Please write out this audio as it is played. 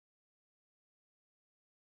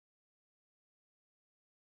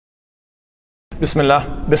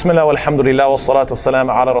Bismillah walhamdulillah wa salatu wassalam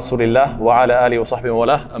ala rasulillah wa ala alihi wa sahbihi wa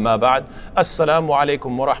lah, amma ba'd. Assalamu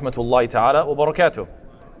alaikum wa rahmatullahi ta'ala wa barakatuh.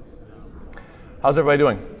 How's everybody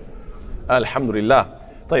doing? Alhamdulillah.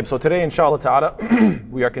 So today, inshallah ta'ala,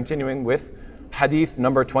 we are continuing with Hadith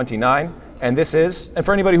number 29. And this is, and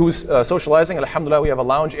for anybody who's socializing, alhamdulillah, we have a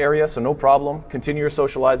lounge area, so no problem. Continue your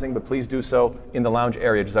socializing, but please do so in the lounge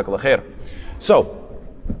area. Jazakallah khair. So,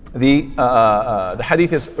 the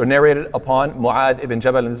hadith is narrated upon Mu'adh ibn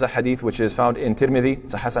Jabal, and this is a hadith which is found in Tirmidhi.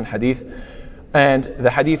 It's a Hasan hadith. And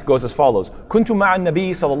the hadith goes as follows. كنت مع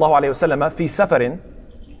النبي صلى الله عليه وسلم في سفر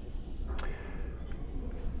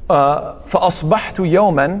فأصبحت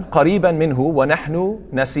يوما قريبا منه ونحن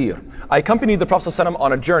نسير. I accompanied the Prophet ﷺ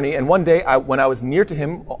on a journey, and one day when I was near to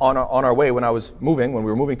him on our way, when we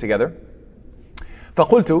were moving together,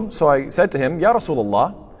 فقلت, so I said to him, يا رسول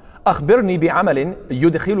الله أخبرني بعمل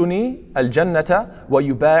يدخلني الجنة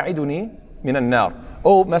ويباعدني من النار.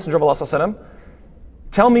 O Messenger of Allah ﷺ,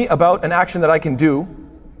 tell me about an action that I can do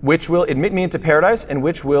which will admit me into paradise and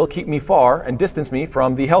which will keep me far and distance me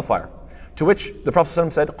from the hellfire. To which the Prophet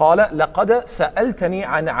ﷺ said, قال لقد سألتني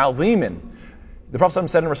عن عظيم. The Prophet ﷺ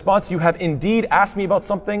said in response, you have indeed asked me about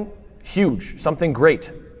something huge, something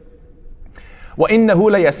great.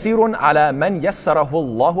 وإنه ليسير على من يسره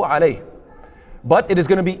الله عليه. But it is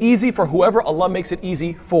going to be easy for whoever Allah makes it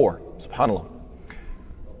easy for. SubhanAllah.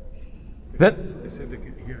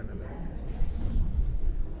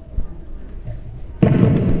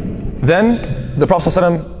 Then the Prophet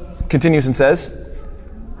ﷺ continues and says,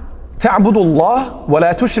 تعبد الله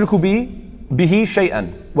ولا تشرك به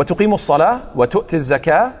شيئا وتقيم الصلاة وتؤتي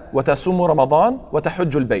الزكاة وتصوم رمضان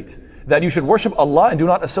وتحج البيت. That you should worship Allah and do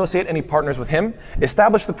not associate any partners with Him,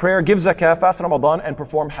 establish the prayer, give zakah, fast Ramadan, and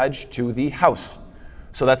perform Hajj to the house.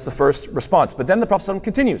 So that's the first response. But then the Prophet ﷺ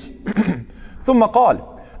continues. ثم قال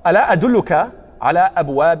ألا أدلك على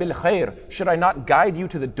أبواب الخير. Should I not guide you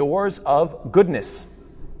to the doors of goodness?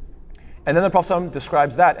 And then the Prophet ﷺ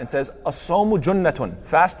describes that and says, الصوم جنة.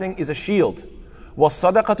 Fasting is a shield.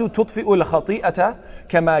 والصدقة تطفئ الخطيئة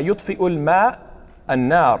كما يطفئ الماء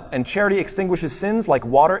النار. And charity extinguishes sins like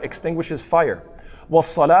water extinguishes fire.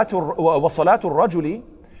 وصلاة الرجل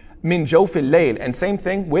من جوف الليل. And same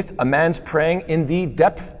thing with a man's praying in the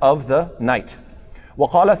depth of the night.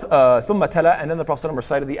 وقال ثم تلا. And then the Prophet ﷺ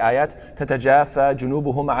recited the ayat تتجافى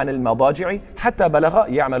جنوبهم عن المضاجع حتى بلغ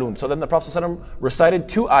يعملون. So then the Prophet ﷺ recited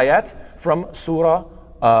two ayat from Surah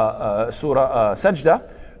Sajda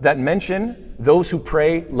that mention those who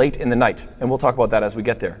pray late in the night. And we'll talk about that as we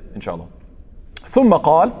get there, inshallah. ثم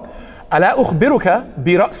قال ألا أخبرك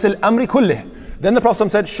برأس الأمر كله. Then the Prophet ﷺ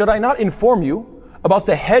said, should I not inform you about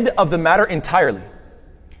the head of the matter entirely?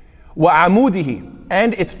 وعموده,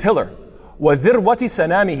 and its pillar. وذروة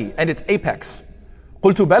سنامه, and its apex.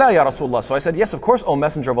 قلت بلى يا رسول الله. So I said, yes, of course, O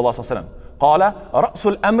Messenger of Allah صلى الله عليه وسلم. قال رأس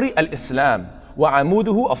الأمر الإسلام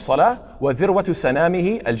وعموده الصلاة وذروة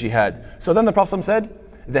سنامه الجهاد. So then the Prophet said,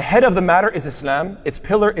 the head of the matter is Islam, its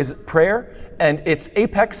pillar is prayer, and its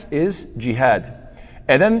apex is jihad.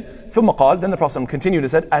 And then ثم قال, then the Prophet continued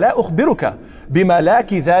and said, ألا أخبرك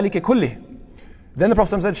بملاك ذلك كله. Then the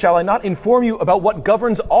Prophet said, shall I not inform you about what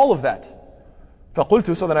governs all of that?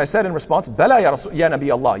 فقلت, so then I said in response, بلى يا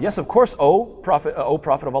نبي الله. Yes, of course, O Prophet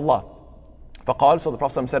of Allah. فقال, so the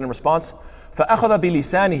Prophet said in response, فأخذ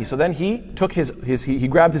بلسانه. So then he took he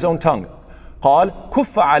grabbed his own tongue. قال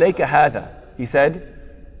كف عليك هذا. He said,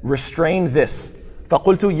 restrain this.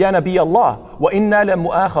 فقلت يا نبي الله وإنا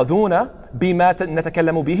لمؤاخذون بما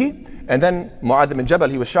نتكلم به. And then Mu'adh ibn Jabal,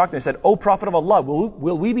 he was shocked and he said, O Prophet of Allah,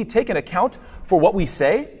 will we be taken account for what we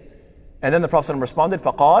say? And then the Prophet responded,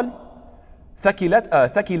 فقال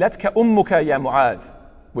ثكلتك أمك يا معاذ,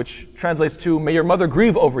 which translates to, may your mother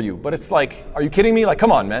grieve over you. But it's like, are you kidding me? Like,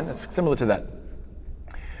 come on, man. It's similar to that.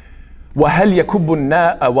 وهل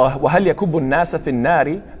يكب الناس في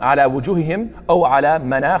النار على وجوههم أو على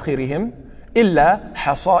مناخرهم إلا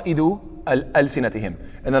حصائد ألسنتهم.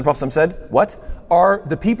 And then the Prophet said, what? Are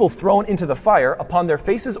the people thrown into the fire upon their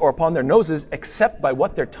faces or upon their noses except by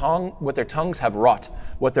what their tongues have wrought,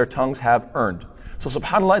 what their tongues have earned? So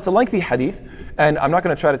subhanAllah, it's a lengthy hadith, and I'm not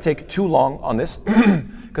going to try to take too long on this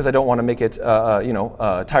because I don't want to make it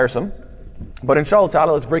tiresome. But inshallah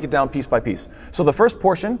ta'ala, let's break it down piece by piece. So the first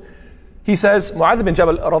portion, he says, Mu'adh ibn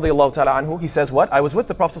Jabal radiyallahu ta'ala anhu, he says what? I was with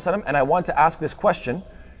the Prophet ﷺ and I want to ask this question.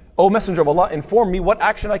 O Messenger of Allah, inform me what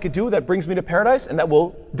action I could do that brings me to paradise and that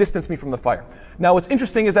will distance me from the fire. Now what's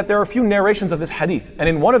interesting is that there are a few narrations of this hadith, and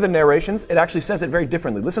in one of the narrations, it actually says it very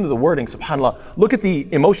differently. Listen to the wording, subhanAllah. Look at the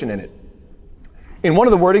emotion in it. In one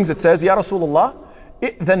of the wordings it says, Ya Rasulullah,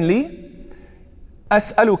 إذن لي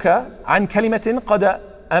أسألك عن كلمة قد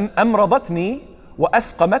أمرضتني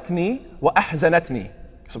وَأَسْقَمَتْنِي وَأَحْزَنَتْنِي.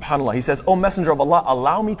 SubhanAllah, he says, O Messenger of Allah,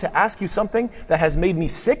 allow me to ask you something that has made me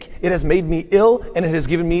sick, it has made me ill, and it has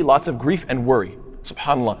given me lots of grief and worry.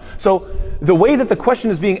 SubhanAllah. So the way that the question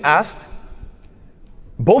is being asked,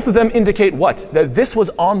 both of them indicate what? That this was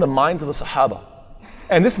on the minds of the Sahaba.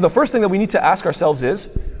 And this is the first thing that we need to ask ourselves is,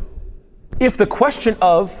 if the question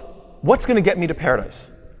of what's going to get me to paradise,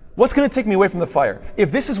 what's going to take me away from the fire,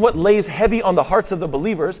 if this is what lays heavy on the hearts of the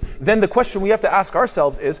believers, then the question we have to ask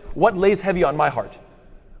ourselves is, what lays heavy on my heart?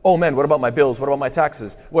 Oh man, what about my bills? What about my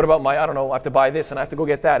taxes? What about my, I don't know, I have to buy this and I have to go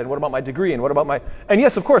get that. And what about my degree? And what about my... And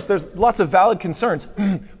yes, of course, there's lots of valid concerns.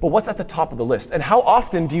 But what's at the top of the list? And how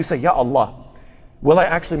often do you say, Ya Allah, will I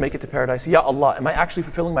actually make it to paradise? Ya Allah, am I actually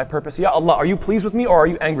fulfilling my purpose? Ya Allah, are you pleased with me or are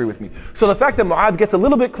you angry with me? So the fact that Mu'adh gets a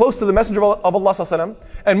little bit close to the Messenger of Allah ﷺ,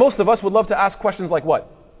 and most of us would love to ask questions like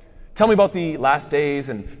what? Tell me about the last days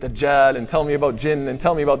and Dajjal, and tell me about jinn, and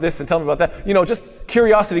tell me about this, and tell me about that. You know, just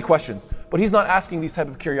curiosity questions. But he's not asking these type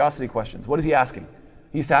of curiosity questions. What is he asking?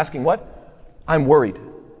 He's asking what? I'm worried.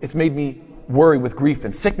 It's made me worry with grief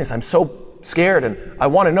and sickness. I'm so scared and I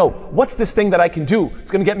want to know, what's this thing that I can do? It's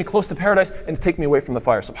going to get me close to paradise and take me away from the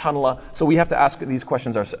fire. SubhanAllah. So we have to ask these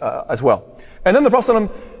questions as well. And then the Prophet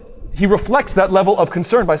he reflects that level of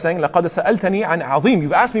concern by saying, لَقَدْ سَأَلْتَنِي عَنْ عَظِيمٍ.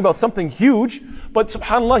 You've asked me about something huge, but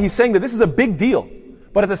subhanAllah, he's saying that this is a big deal.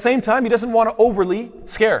 But at the same time, he doesn't want to overly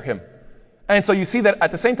scare him. And so you see that at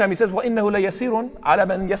the same time, he says, وَإِنَّهُ لَيَسِيرٌ عَلَى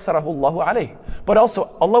مَنْ يَسَّرَهُ اللَّهُ عَلَيْهِ. But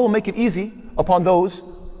also, Allah will make it easy upon those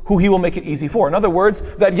who He will make it easy for. In other words,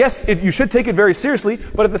 that yes, you should take it very seriously,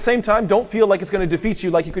 but at the same time, don't feel like it's going to defeat you,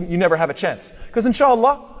 like you never have a chance. Because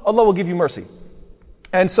inshallah, Allah will give you mercy.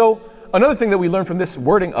 And so, another thing that we learn from this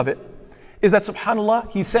wording of it is that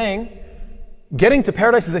subhanAllah, he's saying, getting to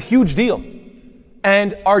paradise is a huge deal.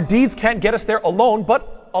 And our deeds can't get us there alone,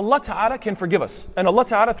 but Allah Ta'ala can forgive us. And Allah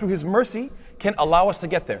Ta'ala, through His mercy, can allow us to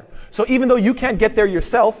get there. So even though you can't get there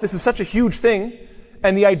yourself, this is such a huge thing,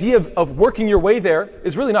 and the idea of working your way there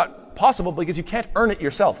is really not possible because you can't earn it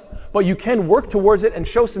yourself. But you can work towards it and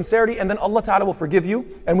show sincerity, and then Allah Ta'ala will forgive you.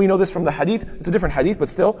 And we know this from the hadith. It's a different hadith, but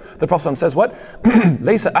still, the Prophet says what?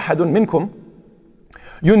 لَيْسَ أَحَدٌ مِّنْكُمْ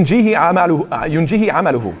يُنْجِيهِ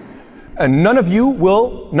عَمَلُهُ. And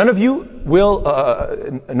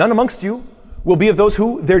none amongst you will be of those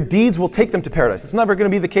who their deeds will take them to paradise. It's never going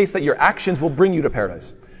to be the case that your actions will bring you to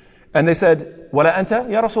paradise. And they said, وَلَا أَنْتَ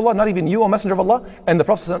يَا رَسُولَ اللَّهِ, not even you, O Messenger of Allah. And the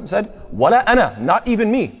Prophet said, وَلَا أَنَا, not even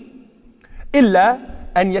me.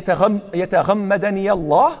 إِلَّا أَنْ يَتَغَمَّدَنِيَ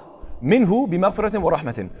اللَّهِ مِنْهُ بِمَغْفِرَةٍ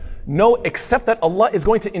وَرَحْمَةٍ. No, except that Allah is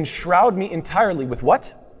going to enshroud me entirely with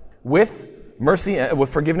what? With mercy, with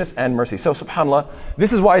forgiveness and mercy. So subhanAllah,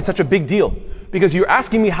 this is why it's such a big deal. Because you're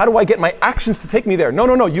asking me, how do I get my actions to take me there?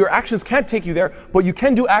 No, your actions can't take you there, but you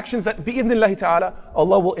can do actions that, bi'idhnillahi ta'ala,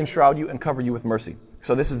 Allah will enshroud you and cover you with mercy.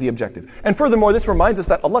 So this is the objective. And furthermore, this reminds us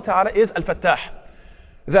that Allah Ta'ala is Al-Fattah,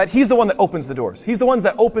 that He's the one that opens the doors. He's the one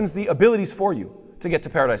that opens the abilities for you to get to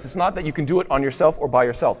paradise. It's not that you can do it on yourself or by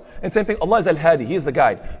yourself. And same thing, Allah is Al-Hadi, He is the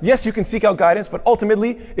guide. Yes, you can seek out guidance, but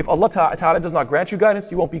ultimately, if Allah Ta'ala does not grant you guidance,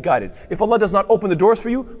 you won't be guided. If Allah does not open the doors for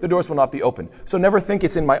you, the doors will not be open. So never think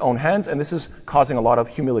it's in my own hands, and this is causing a lot of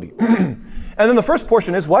humility. And then the first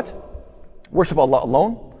portion is what? Worship Allah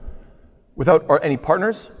alone, without any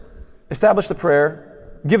partners, establish the prayer,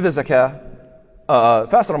 give the zakah,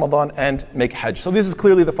 fast Ramadan, and make Hajj. So this is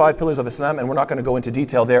clearly the 5 pillars of Islam, and we're not going to go into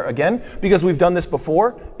detail there again, because we've done this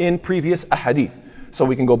before in previous ahadith. So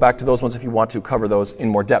we can go back to those ones if you want to cover those in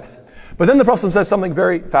more depth. But then the Prophet says something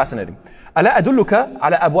very fascinating. أَلَا أَدُلُّكَ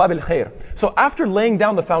عَلَى أَبْوَابِ الْخَيْرِ. So after laying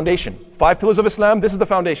down the foundation, 5 pillars of Islam, this is the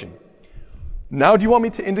foundation. Now do you want me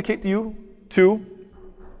to indicate to you to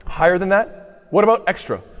higher than that? What about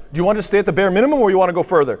extra? Do you want to stay at the bare minimum, or you want to go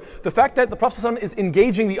further? The fact that the Prophet ﷺ is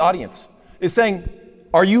engaging the audience, is saying,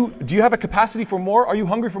 do you have a capacity for more? Are you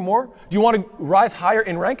hungry for more? Do you want to rise higher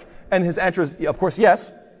in rank? And his answer is, of course,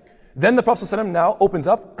 yes. Then the Prophet ﷺ now opens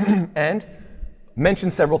up and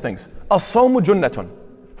mentions several things. As-sawmu junnatun.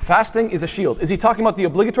 Fasting is a shield. Is he talking about the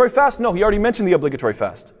obligatory fast? No, he already mentioned the obligatory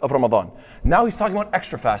fast of Ramadan. Now he's talking about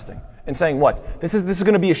extra fasting and saying what? This is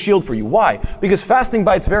going to be a shield for you. Why? Because fasting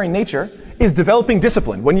by its very nature is developing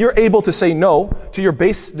discipline. When you're able to say no to your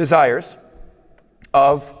base desires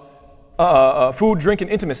of food, drink, and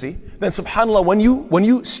intimacy, then subhanAllah, when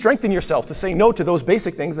you strengthen yourself to say no to those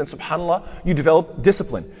basic things, then subhanAllah, you develop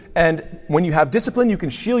discipline. And when you have discipline, you can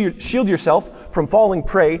shield yourself from falling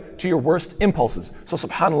prey to your worst impulses. So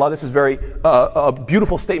subhanAllah, this is very a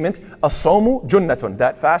beautiful statement. As-sawmu junnatun,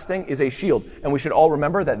 that fasting is a shield. And we should all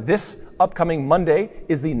remember that this upcoming Monday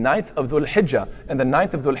is the 9th of Dhul Hijjah. And the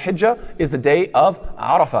 9th of Dhul Hijjah is the day of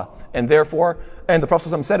Arafah. And therefore, and the Prophet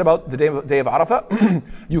ﷺ said about the day of Arafah,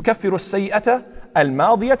 يُكَفِّرُ السَّيِّئَةَ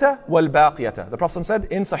الْمَاضِيَةَ وَالْبَاقِيَةَ. The Prophet ﷺ said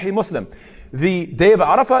in Sahih Muslim, the day of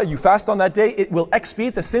Arafah, you fast on that day, it will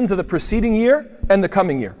expiate the sins of the preceding year and the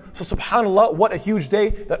coming year. So subhanAllah, what a huge day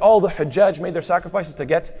that all the Hujjaj made their sacrifices to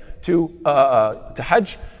get to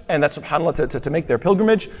Hajj, and that subhanAllah to make their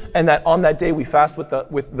pilgrimage, and that on that day we fast with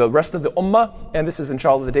the rest of the ummah, and this is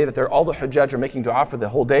inshallah the day that all the Hujjaj are making dua for the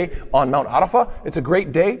whole day on Mount Arafah. It's a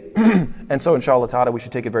great day, and so inshallah ta'ala we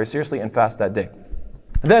should take it very seriously and fast that day.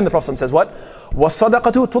 Then the Prophet says what?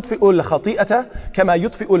 وَالصَّدَقَةُ تُطْفِئُ الْخَطِيئَةَ كَمَا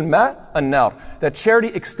يُطْفِئُ الْمَاءَ النَّارِ. That charity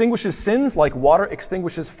extinguishes sins like water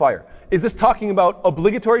extinguishes fire. Is this talking about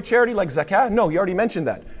obligatory charity like zakah? No, he already mentioned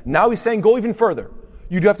that. Now he's saying go even further.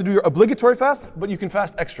 You do have to do your obligatory fast, but you can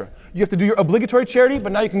fast extra. You have to do your obligatory charity,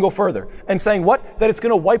 but now you can go further. And saying what? That it's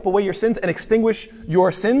going to wipe away your sins and extinguish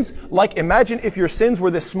your sins. Like imagine if your sins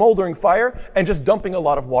were this smoldering fire and just dumping a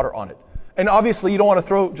lot of water on it. And obviously you don't want to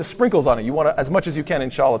throw just sprinkles on it. You want to, as much as you can,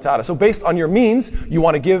 inshallah ta'ala. So based on your means, you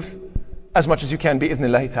want to give as much as you can,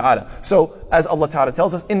 bi'idhnillahi ta'ala. So as Allah ta'ala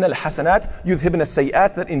tells us, إِنَّ الْحَسَنَاتِ يُذْهِبْنَ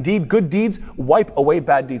السَّيِّئَاتِ, that indeed good deeds wipe away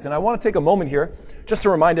bad deeds. And I want to take a moment here just to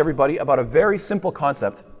remind everybody about a very simple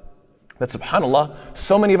concept that subhanAllah,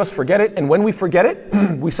 so many of us forget it, and when we forget it,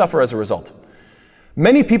 we suffer as a result.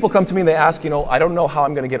 Many people come to me and they ask, I don't know how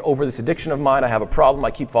I'm going to get over this addiction of mine. I have a problem.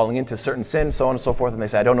 I keep falling into certain sin, so on and so forth. And they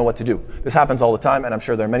say, I don't know what to do. This happens all the time, and I'm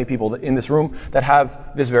sure there are many people in this room that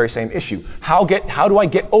have this very same issue. How do I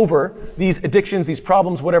get over these addictions, these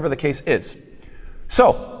problems, whatever the case is?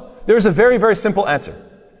 So, there's a very, very simple answer.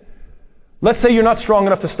 Let's say you're not strong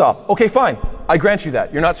enough to stop. Okay, fine. I grant you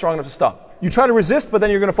that. You're not strong enough to stop. You try to resist, but then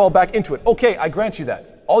you're going to fall back into it. Okay, I grant you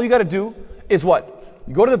that. All you got to do is what?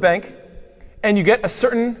 You go to the bank, and you get a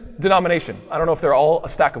certain denomination. I don't know if they're all a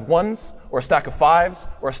stack of ones, or a stack of fives,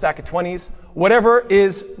 or a stack of 20s, whatever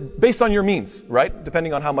is based on your means, right?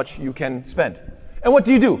 Depending on how much you can spend. And what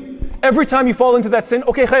do? Every time you fall into that sin,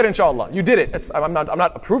 okay, khair inshallah, you did it. I'm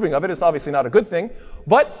not approving of it, it's obviously not a good thing.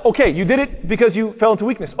 But okay, you did it because you fell into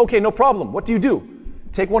weakness. Okay, no problem. What do?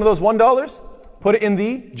 Take one of those $1, put it in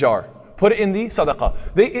the jar. Put it in the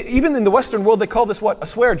sadaqah. Even in the Western world, they call this what? A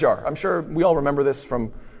swear jar. I'm sure we all remember this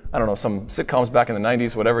from, I don't know, some sitcoms back in the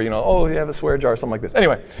 90s, whatever, oh, you have a swear jar, something like this.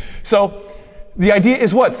 Anyway, so the idea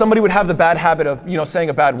is what? Somebody would have the bad habit of, saying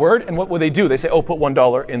a bad word, and what would they do? They say, oh, put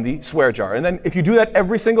 $1 in the swear jar. And then if you do that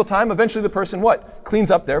every single time, eventually the person what?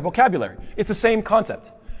 Cleans up their vocabulary. It's the same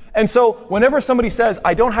concept. And so whenever somebody says,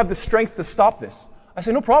 I don't have the strength to stop this, I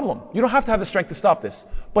say, no problem. You don't have to have the strength to stop this.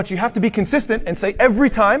 But you have to be consistent and say, every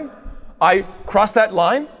time I cross that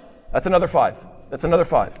line, that's another 5. That's another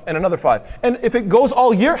 5, and another 5. And if it goes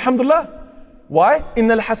all year, alhamdulillah. Why?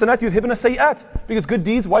 إِنَّ الْحَسَنَاتِ يُذْهِبْنَ السَّيِّئَاتِ. Because good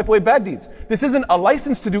deeds wipe away bad deeds. This isn't a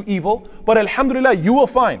license to do evil, but alhamdulillah, you will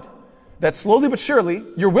find that slowly but surely,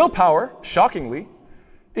 your willpower, shockingly,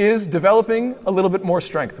 is developing a little bit more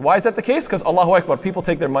strength. Why is that the case? Because Allahu Akbar, people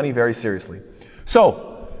take their money very seriously.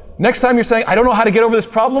 So, next time you're saying, I don't know how to get over this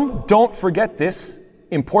problem, don't forget this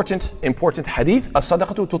important hadith.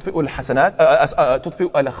 الصدقة تطفئ الحسنات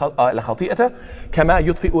تطفئ الخطيئة كما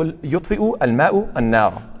يطفئ الماء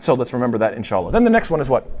النار. So let's remember that inshallah. Then the next one is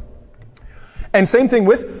what? And same thing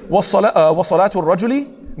with وصلاة الرجل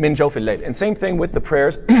من جوف الليل. And same thing with the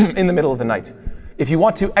prayers in the middle of the night. If you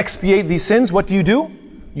want to expiate these sins, what do?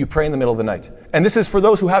 You pray in the middle of the night. And this is for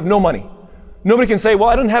those who have no money. Nobody can say, well,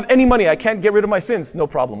 I don't have any money, I can't get rid of my sins. No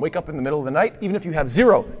problem. Wake up in the middle of the night. Even if you have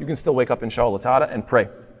 0, you can still wake up inshallah ta'ala and pray.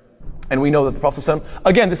 And we know that the Prophet ﷺ,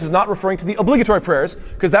 again, this is not referring to the obligatory prayers,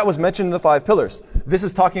 because that was mentioned in the 5 pillars. This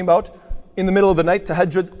is talking about in the middle of the night,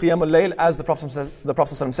 tahajjud, qiyam al-layl, as the Prophet says,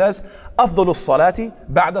 أفضل الصلاة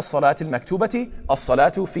بعد الصلاة المكتوبة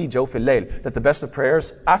الصلاة في جوف الليل. That the best of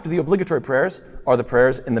prayers, after the obligatory prayers, are the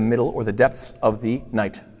prayers in the middle or the depths of the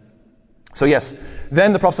night. So yes,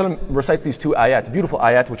 then the Prophet ﷺ recites these 2 ayat, beautiful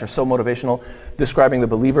ayat, which are so motivational, describing the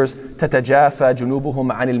believers. تَتَجَافَى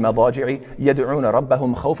جُنُوبُهُمْ عَنِ الْمَضَاجِعِ يَدْعُونَ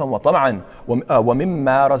رَبَّهُمْ خَوْفًا وَطَمَعًا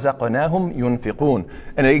وَمِمَّا رَزَقْنَاهُمْ يُنْفِقُونَ.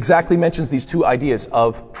 And it exactly mentions these 2 ideas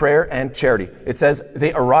of prayer and charity. It says,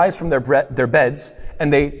 they arise from their beds,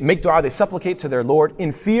 and they make dua, they supplicate to their Lord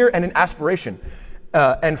in fear and in aspiration.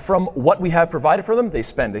 And from what we have provided for them, they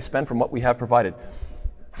spend. They spend from what we have provided.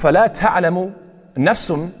 فَلَا تَعْلَمُ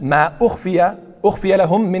نفس ما أخفي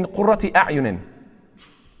لهم من قرة أعين.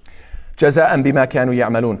 جَزَاءً بِمَا كَانُوا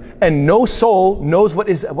يَعْمَلُونَ. And no soul knows what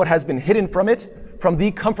has been hidden from it, from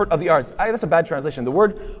the comfort of the eyes. That's a bad translation. The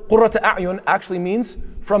word قُرَّةَ أَعْيُن actually means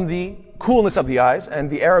from the coolness of the eyes, and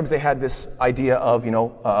the Arabs, they had this idea of,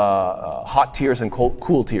 hot tears and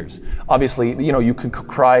cool tears. Obviously, you could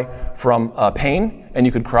cry from pain, and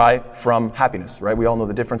you could cry from happiness, right? We all know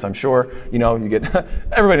the difference, I'm sure. You get,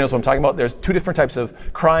 everybody knows what I'm talking about. There's two different types of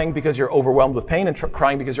crying because you're overwhelmed with pain, and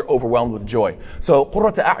crying because you're overwhelmed with joy. So,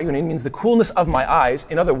 قُرَّةَ أَعْيُن means the coolness of my eyes.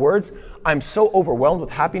 In other words, I'm so overwhelmed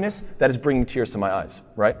with happiness that is bringing tears to my eyes,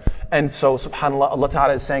 right? And so, subhanAllah, Allah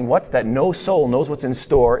Ta'ala is saying what? That no soul knows what's in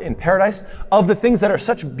store in paradise of the things that are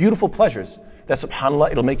such beautiful pleasures that,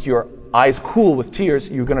 subhanAllah, it'll make your eyes cool with tears.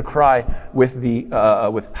 You're going to cry with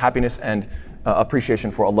with happiness and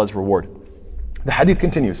appreciation for Allah's reward. The hadith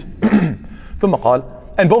continues. ثم قال,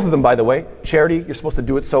 and both of them, by the way, charity, you're supposed to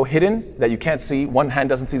do it so hidden that you can't see, one hand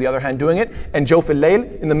doesn't see the other hand doing it. And jawf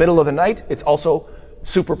al-layl, in the middle of the night, it's also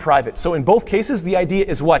super private. So in both cases, the idea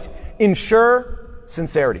is what? Ensure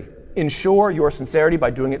sincerity. Ensure your sincerity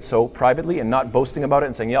by doing it so privately and not boasting about it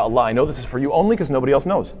and saying, Ya Allah, I know this is for you only because nobody else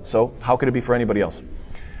knows. So how could it be for anybody else?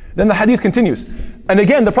 Then the hadith continues. And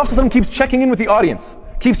again, the Prophet ﷺ keeps checking in with the audience.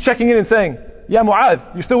 Keeps checking in and saying, Ya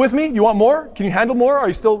Mu'adh, you still with me? You want more? Can you handle more? Are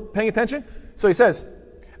you still paying attention? So he says,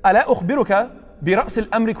 ألا أخبرك برأس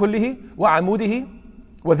الأمر كله وعموده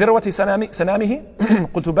وذروة سنامه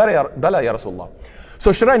قلت بلى يا رسول الله.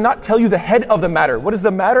 So should I not tell you the head of the matter? What is the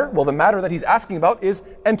matter? Well, the matter that he's asking about is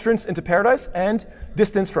entrance into paradise and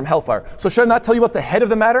distance from hellfire. So should I not tell you about the head of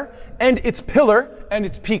the matter and its pillar and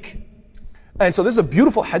its peak? And so this is a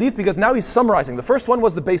beautiful hadith because now he's summarizing. The first one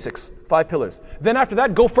was the basics, 5 pillars. Then after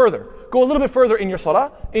that, go further. Go a little bit further in your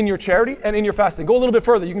salah, in your charity, and in your fasting. Go a little bit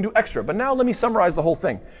further. You can do extra. But now let me summarize the whole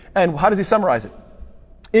thing. And how does he summarize it?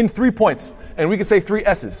 In 3 points. And we could say 3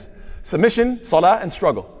 S's. Submission, salah, and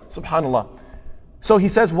struggle. Subhanallah. So he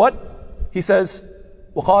says what? He says,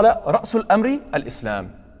 وَقَالَ رَأْسُ الْأَمْرِ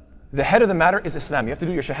الْإِسْلَامِ. The head of the matter is Islam. You have to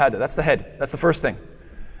do your shahada. That's the head. That's the first thing.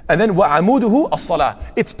 And then وَعَمُودُهُ الصَّلَاةِ.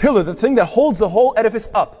 Its pillar, the thing that holds the whole edifice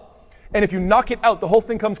up. And if you knock it out, the whole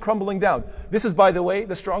thing comes crumbling down. This is, by the way,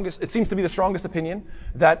 the strongest, it seems to be the strongest opinion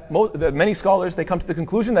that many scholars, they come to the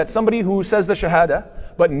conclusion that somebody who says the shahada,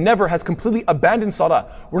 but never has completely abandoned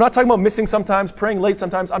salah. We're not talking about missing sometimes, praying late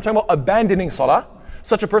sometimes. I'm talking about abandoning salah.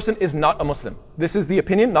 Such a person is not a Muslim. This is the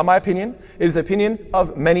opinion, not my opinion. It is the opinion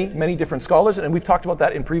of many, many different scholars, and we've talked about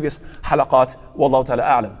that in previous halaqat. Wallahu ta'ala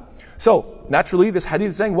a'lam. So, naturally, this hadith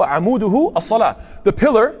is saying, وَعَمُودُهُ الصَّلَاةِ. The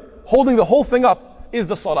pillar holding the whole thing up is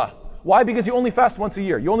the salah. Why? Because you only fast once a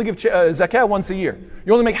year. You only give zakah once a year.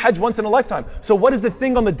 You only make hajj once in a lifetime. So what is the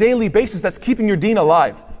thing on the daily basis that's keeping your deen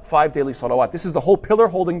alive? 5 daily salawat. This is the whole pillar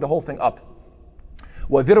holding the whole thing up.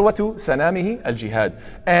 وَذِرْوَةُ سَنَامِهِ الْجِهَادِ.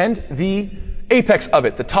 And the apex of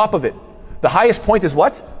it, the top of it, the highest point is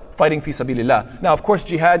what? Fighting fi sabilillah. Now, of course,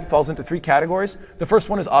 jihad falls into 3 categories. The first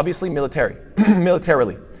one is obviously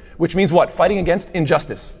militarily, which means what? Fighting against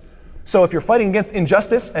injustice. So if you're fighting against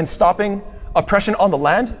injustice and stopping oppression on the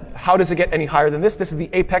land, how does it get any higher than this? This is the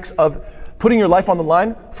apex of putting your life on the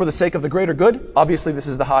line for the sake of the greater good. Obviously, this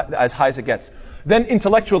is as high as it gets. Then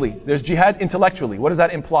intellectually, there's jihad intellectually. What does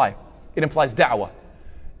that imply? It implies da'wah.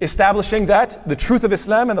 Establishing that, the truth of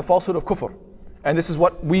Islam and the falsehood of kufr. And this is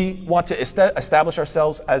what we want to establish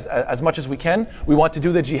ourselves as much as we can. We want to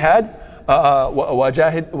do the jihad.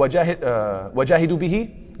 وَجَاهِدُوا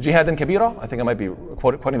بِهِ jihadan kabira. I think I might be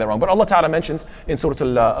quoting that wrong. But Allah Ta'ala mentions in Surah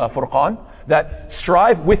Al-Furqan that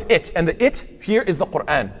strive with it. And the it here is the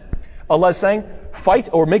Quran. Allah is saying, fight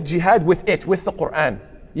or make jihad with it, with the Quran.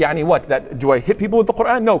 Yani what? That do I hit people with the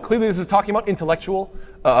Quran? No, clearly this is talking about intellectual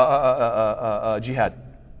jihad.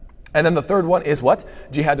 And then the third one is what?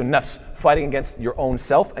 Jihadun nafs, fighting against your own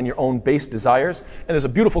self and your own base desires. And there's a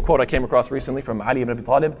beautiful quote I came across recently from Ali ibn Abi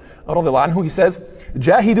Talib, radiyallahu anhu. He says,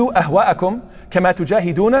 "Jahidu ahwa'akum kama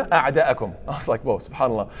tujahiduna a'da'akum." I was like, whoa,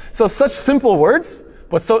 subhanallah. So such simple words,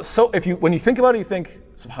 but so when you think about it, you think,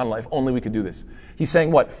 subhanallah, if only we could do this. He's saying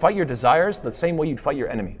what? Fight your desires the same way you'd fight your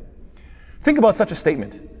enemy. Think about such a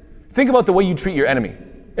statement. Think about the way you treat your enemy.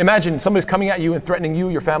 Imagine somebody's coming at you and threatening you,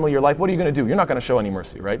 your family, your life. What are you going to do? You're not going to show any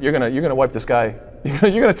mercy, right? You're going to wipe this guy. You're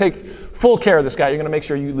going to take full care of this guy. You're going to make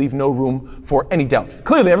sure you leave no room for any doubt.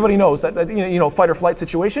 Clearly, everybody knows that fight or flight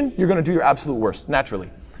situation, you're going to do your absolute worst, naturally.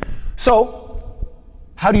 So,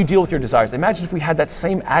 how do you deal with your desires? Imagine if we had that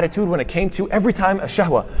same attitude when it came to every time a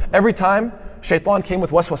shahwa, every time shaitan came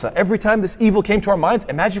with waswasa, every time this evil came to our minds.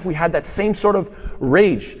 Imagine if we had that same sort of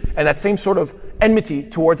rage and that same sort of enmity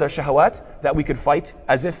towards our shahawat that we could fight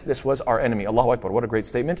as if this was our enemy. Allahu Akbar, what a great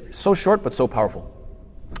statement. So short but so powerful.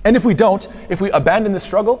 And if we don't, if we abandon this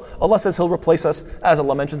struggle, Allah says He'll replace us, as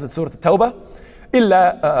Allah mentions in Surah At-Tawbah,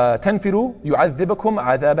 إلا تنفروا يعذبكم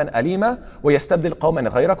عذابا أليما ويستبدل قوما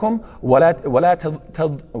غيركم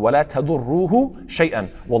ولا تضروه شيئا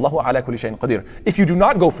والله على كل شيء قدير. If you do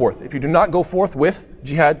not go forth with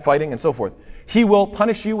jihad, fighting, and so forth, He will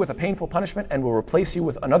punish you with a painful punishment and will replace you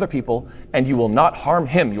with another people, and you will not harm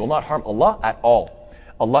Him. You will not harm Allah at all.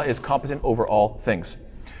 Allah is competent over all things.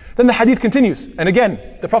 Then the hadith continues, and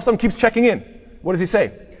again, the Prophet ﷺ keeps checking in. What does he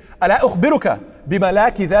say? ألا أخبرك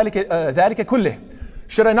بملاك ذلك كله.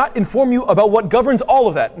 Should I not inform you about what governs all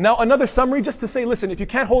of that? Now another summary just to say, listen, if you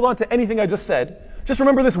can't hold on to anything I just said, just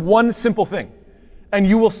remember this one simple thing, and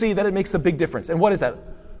you will see that it makes a big difference. And what is that?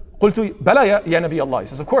 قلت بلى يا نبي الله. He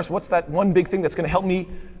says, of course, what's that one big thing that's going to help me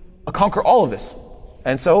conquer all of this?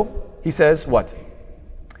 And so he says, what?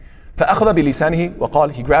 فأخذ بلسانه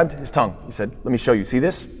وقال, he grabbed his tongue. He said, let me show you. See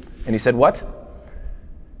this? And he said, what?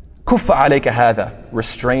 كف عليك هذا.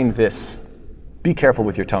 Restrain this. Be careful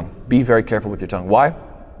with your tongue. Be very careful with your tongue. Why?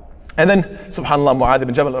 And then, subhanallah, Mu'adh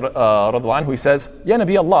ibn Jabal radhiallahu anhu, he says, Ya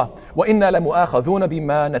Nabi Allah, wa inna la mu'akhadhuna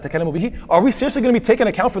bima natakallamu bihi. Are we seriously going to be taking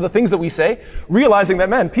account for the things that we say? Realizing that,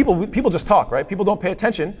 man, people just talk, right? People don't pay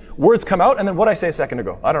attention. Words come out, and then what I say a second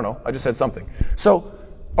ago? I don't know. I just said something. So,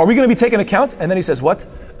 are we going to be taking account? And then he says, what?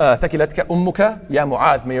 Thakilatka ummuka ya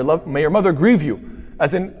Mu'adh. May your mother grieve you.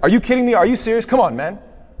 As in, are you kidding me? Are you serious? Come on, man.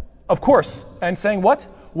 Of course. And saying what?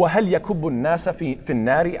 وهل يكب الناس في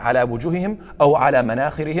النار على وجوههم أو على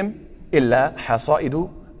مناخرهم إلا حصائد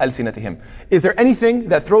ألسنتهم. Is there anything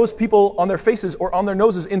that throws people on their faces or on their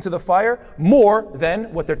noses into the fire more than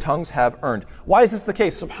what their tongues have earned? Why is this the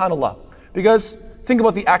case? Subhanallah. Because think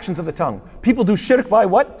about the actions of the tongue. People do shirk by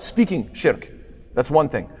what? Speaking shirk. That's one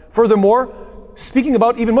thing. Furthermore, speaking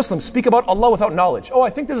about even Muslims, speak about Allah without knowledge. Oh, I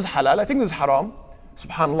think this is halal, I think this is haram.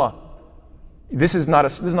 Subhanallah. This is not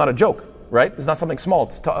a joke. Right? It's not something small.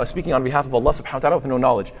 It's speaking on behalf of Allah subhanahu wa ta'ala with no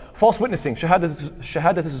knowledge. False witnessing,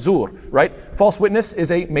 shahadat zur, right? False witness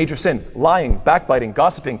is a major sin. Lying, backbiting,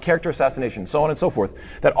 gossiping, character assassination, so on and so forth.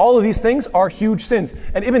 That all of these things are huge sins.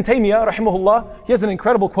 And Ibn Taymiyyah, rahimahullah, he has an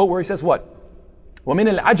incredible quote where he says what?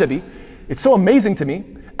 وَمِنَ الْعَجَبِ. It's so amazing to me.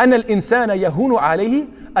 أَنَّ الْإِنسَانَ يَهُونُ عَلَيْهِ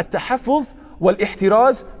التَّحَفُّظ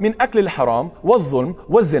والاحتراز من أكل الحرام والظلم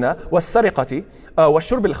والزنا والسرقة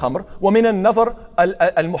والشرب الخمر ومن النظر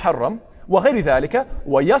المحرم وغير ذلك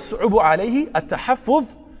ويصعب عليه التحفظ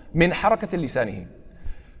من حركة لسانه.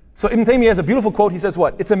 So Ibn Taymiyyah has a beautiful quote. He says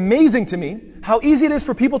what? It's amazing to me how easy it is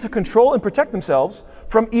for people to control and protect themselves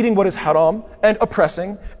from eating what is haram and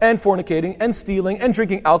oppressing and fornicating and stealing and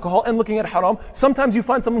drinking alcohol and looking at haram. Sometimes you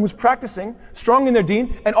find someone who's practicing, strong in their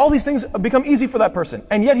deen, and all these things become easy for that person.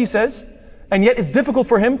 And yet he says, and yet it's difficult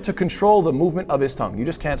for him to control the movement of his tongue. You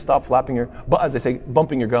just can't stop flapping as they say,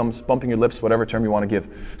 bumping your gums, bumping your lips, whatever term you want to give.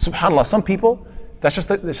 SubhanAllah, some people, that's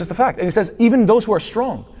just a fact. And he says, even those who are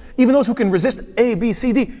strong, even those who can resist A, B,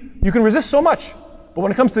 C, D, you can resist so much. But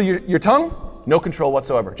when it comes to your tongue, no control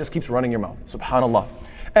whatsoever. Just keeps running your mouth. SubhanAllah.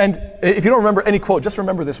 And if you don't remember any quote, just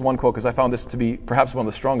remember this one quote, because I found this to be perhaps one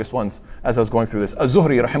of the strongest ones as I was going through this.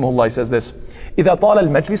 Az-Zuhri, rahimahullah, says this, إِذَا طَالَ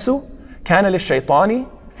الْمَجْلِسُ كَانَ لِلشَّيْطَانِ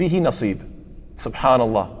فِيهِ نَصِيبٌ.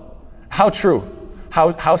 Subhanallah. How true.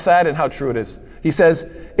 How sad and how true it is. He says,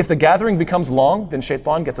 if the gathering becomes long, then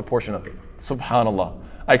shaitan gets a portion of it. Subhanallah.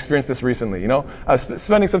 I experienced this recently, I was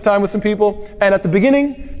spending some time with some people, and at the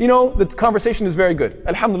beginning, the conversation is very good.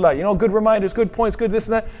 Alhamdulillah, good reminders, good points, good this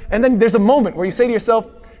and that. And then there's a moment where you say to yourself,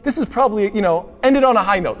 this is probably, ended on a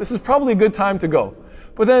high note. This is probably a good time to go.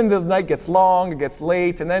 But then the night gets long, it gets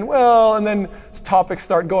late, and then topics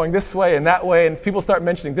start going this way and that way, and people start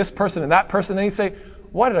mentioning this person and that person, and you say,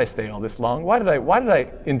 why did I stay all this long? Why did I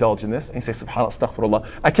indulge in this? And you say, subhanAllah, astaghfirullah.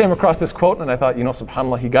 I came across this quote and I thought,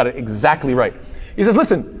 subhanAllah, he got it exactly right. He says,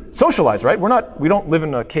 listen, socialize, right? We don't live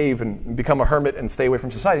in a cave and become a hermit and stay away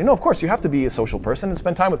from society. No, of course, you have to be a social person and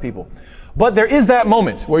spend time with people. But there is that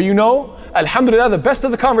moment where alhamdulillah, the best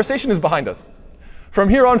of the conversation is behind us. From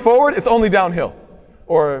here on forward, it's only downhill.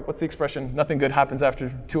 Or what's the expression? Nothing good happens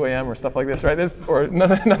after 2 a.m. or stuff like this, right? Or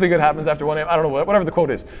nothing good happens after 1 a.m. I don't know, whatever the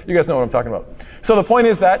quote is. You guys know what I'm talking about. So the point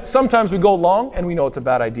is that sometimes we go long and we know it's a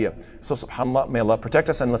bad idea. So subhanAllah, may Allah protect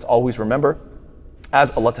us, and let's always remember, as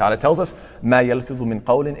Allah Ta'ala tells us, مَا يَلْفِظُ مِنْ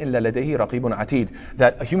قَوْلٍ إِلَّا لَدَيْهِ رَقِيبٌ عَتِيدٌ,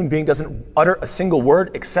 that a human being doesn't utter a single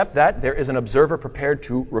word except that there is an observer prepared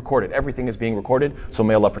to record it. Everything is being recorded, so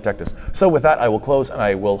may Allah protect us. So with that, I will close, and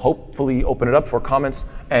I will hopefully open it up for comments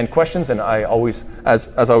and questions. And I always, as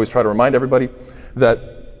I always try to remind everybody, that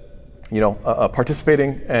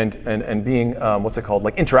participating and being,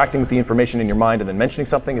 like interacting with the information in your mind and then mentioning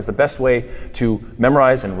something is the best way to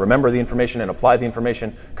memorize and remember the information and apply the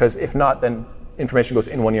information. Because if not, then information goes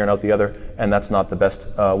in one ear and out the other, and that's not the best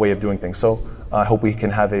way of doing things. So I hope we can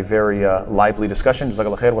have a very lively discussion.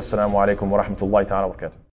 Jazakallah khair. Wassalamu alaikum wa rahmatullahi ta'ala wa barakatuh.